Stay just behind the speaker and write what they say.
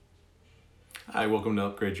Hi, welcome to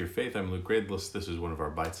Upgrade Your Faith. I'm Luke Gradeless. This is one of our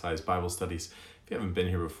bite-sized Bible studies. If you haven't been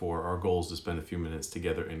here before, our goal is to spend a few minutes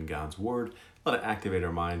together in God's Word, let it activate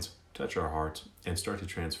our minds, touch our hearts, and start to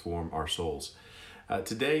transform our souls.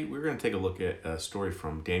 Today, we're going to take a look at a story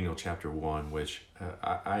from Daniel chapter 1, which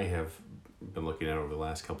I have been looking at over the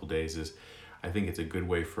last couple days. I think it's a good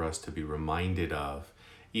way for us to be reminded of,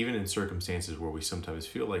 even in circumstances where we sometimes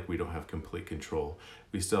feel like we don't have complete control,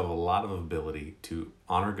 we still have a lot of ability to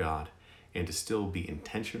honor God and to still be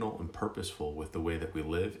intentional and purposeful with the way that we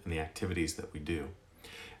live and the activities that we do.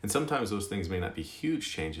 And sometimes those things may not be huge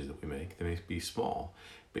changes that we make, they may be small,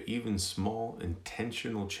 but even small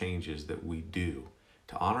intentional changes that we do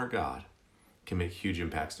to honor God can make huge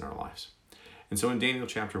impacts in our lives. And so in Daniel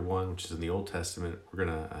chapter 1, which is in the Old Testament, we're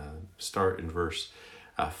going to start in verse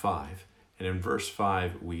 5. And in verse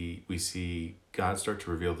 5, we see God start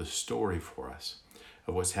to reveal the story for us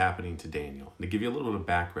of what's happening to Daniel. And to give you a little bit of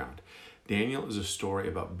background, Daniel is a story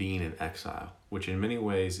about being in exile, which in many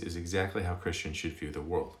ways is exactly how Christians should view the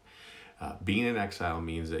world. Being in exile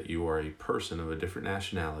means that you are a person of a different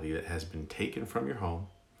nationality that has been taken from your home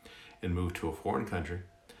and moved to a foreign country,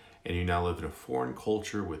 and you now live in a foreign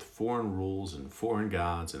culture with foreign rules and foreign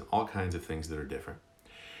gods and all kinds of things that are different.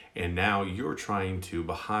 And now you're trying to,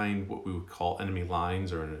 behind what we would call enemy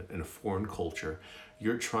lines or in a foreign culture,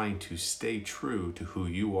 you're trying to stay true to who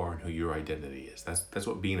you are and who your identity is. That's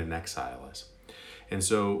what being in exile is. And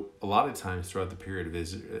so a lot of times throughout the period of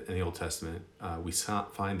Israel, in the Old Testament, we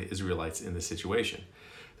find the Israelites in this situation.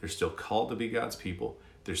 They're still called to be God's people.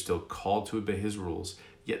 They're still called to obey his rules,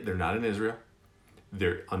 yet they're not in Israel.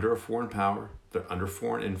 They're under a foreign power. They're under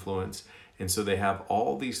foreign influence. And so they have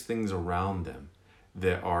all these things around them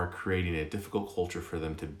that are creating a difficult culture for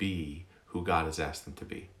them to be who God has asked them to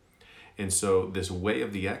be. And so this way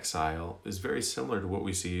of the exile is very similar to what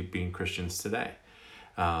we see being Christians today.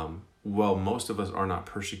 While most of us are not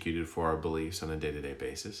persecuted for our beliefs on a day-to-day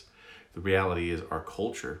basis, the reality is our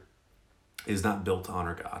culture is not built to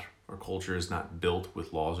honor God. Our culture is not built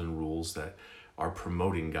with laws and rules that are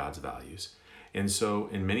promoting God's values. And so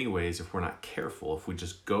in many ways, if we're not careful, if we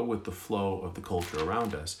just go with the flow of the culture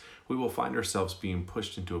around us, we will find ourselves being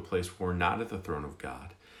pushed into a place where we're not at the throne of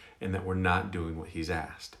God and that we're not doing what he's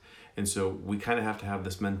asked. And so we kind of have to have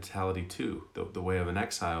this mentality too, the way of an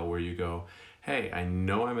exile, where you go, hey, I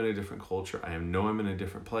know I'm in a different culture. I know I'm in a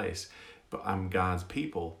different place, but I'm God's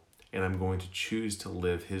people and I'm going to choose to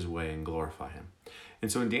live his way and glorify him. And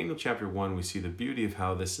so in Daniel chapter 1, we see the beauty of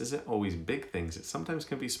how this isn't always big things. It sometimes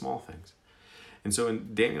can be small things. And so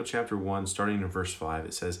in Daniel chapter 1, starting in verse 5,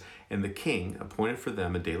 it says, "And the king appointed for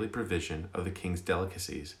them a daily provision of the king's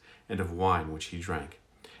delicacies and of wine which he drank,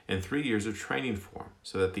 and 3 years of training for him,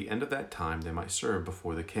 so that at the end of that time they might serve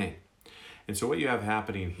before the king." And so what you have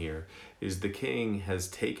happening here is the king has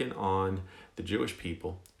taken on the Jewish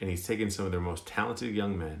people, and he's taken some of their most talented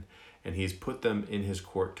young men, and he's put them in his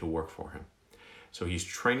court to work for him. So he's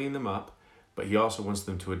training them up, but he also wants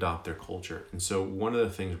them to adopt their culture. And so one of the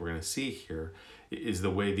things we're going to see here is the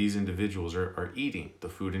way these individuals are eating the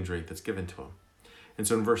food and drink that's given to them. And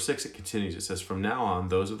so in verse 6 it continues, it says, "From now on,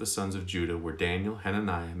 those of the sons of Judah were Daniel,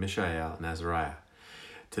 Hananiah, Mishael, and Azariah.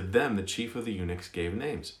 To them the chief of the eunuchs gave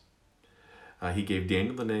names. He gave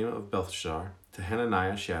Daniel the name of Belshazzar, to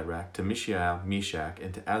Hananiah Shadrach, to Mishael Meshach,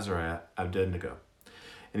 and to Azariah Abednego.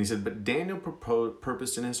 And he said, but Daniel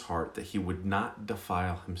purposed in his heart that he would not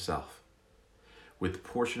defile himself with the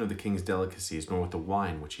portion of the king's delicacies, nor with the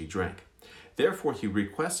wine which he drank. Therefore he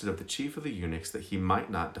requested of the chief of the eunuchs that he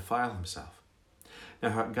might not defile himself.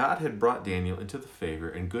 Now God had brought Daniel into the favor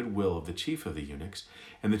and goodwill of the chief of the eunuchs,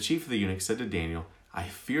 and the chief of the eunuchs said to Daniel, I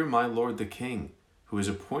fear my lord the king, who has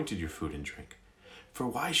appointed your food and drink. For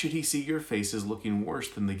why should he see your faces looking worse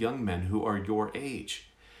than the young men who are your age?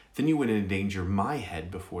 Then you would endanger my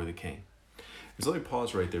head before the king." So let me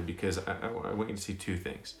pause right there, because I want you to see two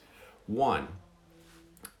things. One,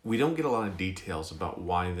 we don't get a lot of details about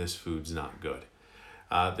why this food's not good.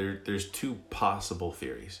 There's two possible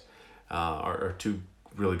theories, or two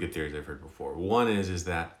really good theories I've heard before. One is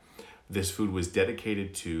that this food was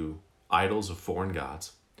dedicated to idols of foreign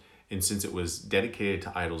gods. And since it was dedicated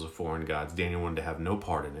to idols of foreign gods, Daniel wanted to have no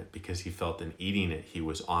part in it, because he felt in eating it, he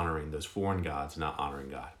was honoring those foreign gods, not honoring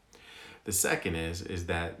God. The second is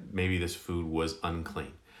that maybe this food was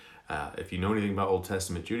unclean. If you know anything about Old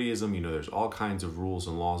Testament Judaism, you know there's all kinds of rules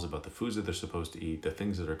and laws about the foods that they're supposed to eat, the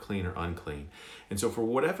things that are clean or unclean. And so for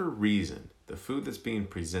whatever reason, the food that's being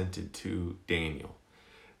presented to Daniel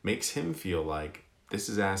makes him feel like this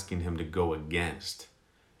is asking him to go against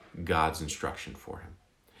God's instruction for him.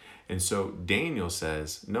 And so Daniel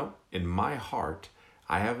says, no, in my heart,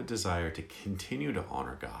 I have a desire to continue to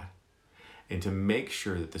honor God. and to make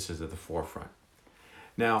sure that this is at the forefront.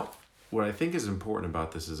 Now, what I think is important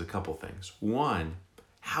about this is a couple things. One,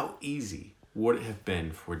 how easy would it have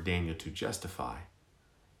been for Daniel to justify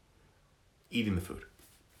eating the food,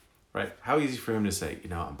 right? How easy for him to say,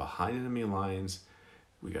 I'm behind enemy lines.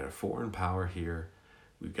 We got a foreign power here.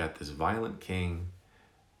 We've got this violent king.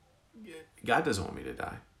 God doesn't want me to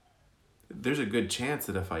die. There's a good chance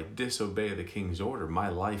that if I disobey the king's order, my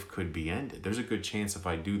life could be ended. There's a good chance if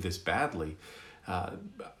I do this badly,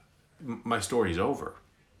 my story's over.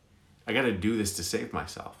 I got to do this to save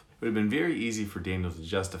myself. It would have been very easy for Daniel to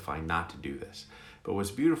justify not to do this. But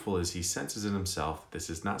what's beautiful is he senses in himself this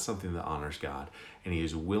is not something that honors God, and he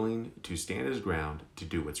is willing to stand his ground to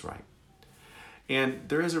do what's right. And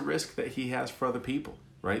there is a risk that he has for other people,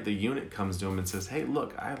 right? The eunuch comes to him and says, hey,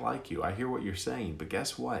 look, I like you. I hear what you're saying. But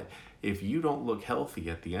guess what? If you don't look healthy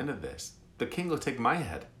at the end of this, the king will take my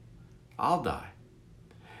head. I'll die.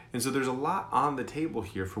 And so there's a lot on the table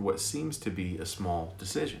here for what seems to be a small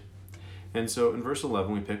decision. And so in verse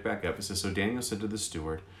 11, we pick back up. It says, so Daniel said to the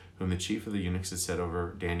steward, whom the chief of the eunuchs had set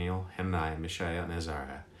over Daniel, Hananiah, Mishael, and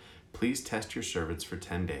Azariah, please test your servants for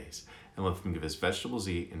 10 days, and let them give us vegetables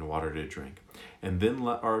to eat and water to drink. And then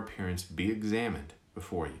let our appearance be examined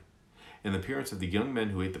before you. And the appearance of the young men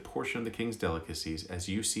who ate the portion of the king's delicacies, as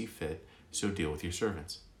you see fit, so deal with your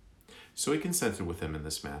servants. So he consented with them in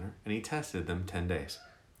this manner, and he tested them 10 days.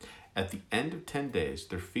 At the end of 10 days,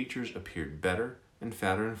 their features appeared better and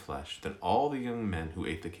fatter in flesh than all the young men who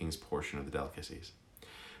ate the king's portion of the delicacies.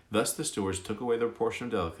 Thus the stewards took away their portion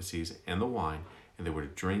of delicacies and the wine, and they were to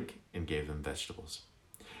drink and gave them vegetables.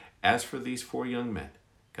 As for these 4 young men,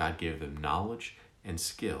 God gave them knowledge and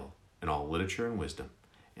skill in all literature and wisdom,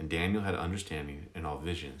 and Daniel had understanding in all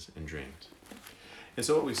visions and dreams. And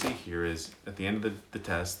so what we see here is at the end of the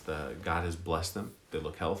test, God has blessed them. They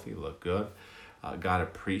look healthy, look good. God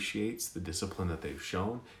appreciates the discipline that they've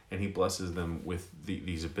shown, and he blesses them with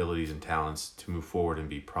these abilities and talents to move forward and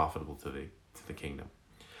be profitable to the kingdom.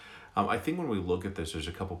 I think when we look at this, there's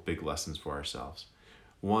a couple big lessons for ourselves.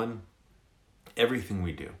 One, everything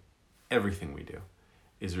we do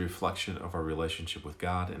is a reflection of our relationship with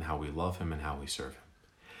God and how we love him and how we serve him.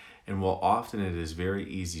 And while often it is very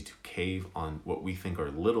easy to cave on what we think are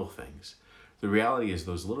little things, the reality is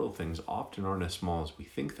those little things often aren't as small as we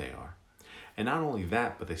think they are. And not only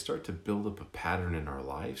that, but they start to build up a pattern in our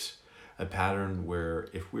lives, a pattern where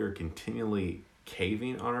if we're continually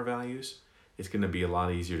caving on our values, it's going to be a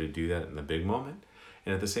lot easier to do that in the big moment.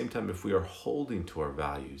 And at the same time, if we are holding to our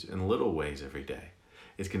values in little ways every day,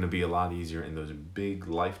 it's going to be a lot easier in those big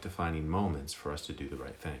life-defining moments for us to do the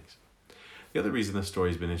right things. The other reason this story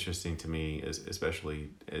has been interesting to me is especially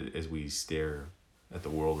as we stare at the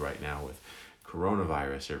world right now with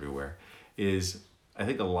coronavirus everywhere, is I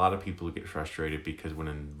think a lot of people get frustrated because when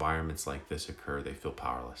environments like this occur, they feel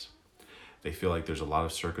powerless. They feel like there's a lot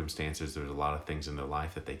of circumstances, there's a lot of things in their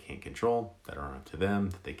life that they can't control, that aren't up to them,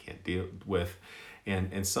 that they can't deal with.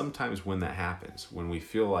 And sometimes when that happens, when we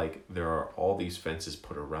feel like there are all these fences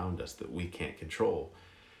put around us that we can't control,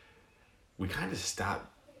 we kind of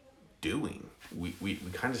stop doing. We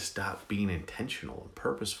kind of stop being intentional and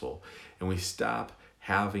purposeful, and we stop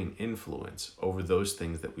having influence over those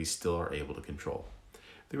things that we still are able to control.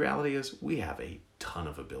 The reality is we have a ton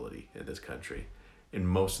of ability in this country, in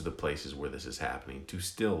most of the places where this is happening, to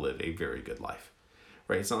still live a very good life,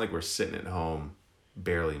 right? It's not like we're sitting at home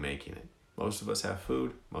barely making it. Most of us have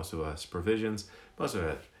food, most of us provisions, most of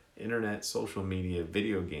us have internet, social media,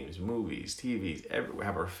 video games, movies, TVs, we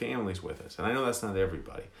have our families with us. And I know that's not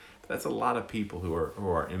everybody, but that's a lot of people who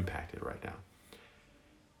are impacted right now.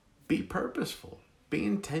 Be purposeful, be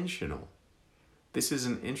intentional. This is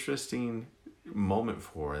an interesting moment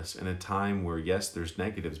for us in a time where, yes, there's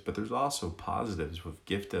negatives, but there's also positives with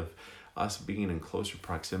gift of us being in closer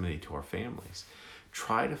proximity to our families.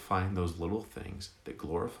 Try to find those little things that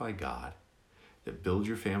glorify God, that build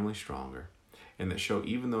your family stronger, and that show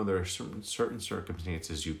even though there are certain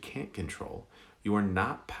circumstances you can't control, you are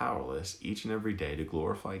not powerless each and every day to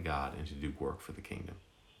glorify God and to do work for the kingdom.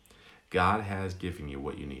 God has given you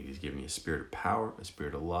what you need. He's given you a spirit of power, a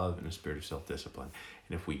spirit of love, and a spirit of self-discipline.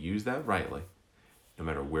 And if we use that rightly, no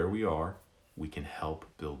matter where we are, we can help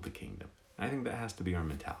build the kingdom. And I think that has to be our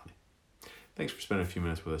mentality. Thanks for spending a few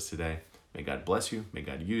minutes with us today. May God bless you. May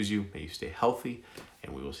God use you. May you stay healthy.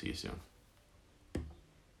 And we will see you soon.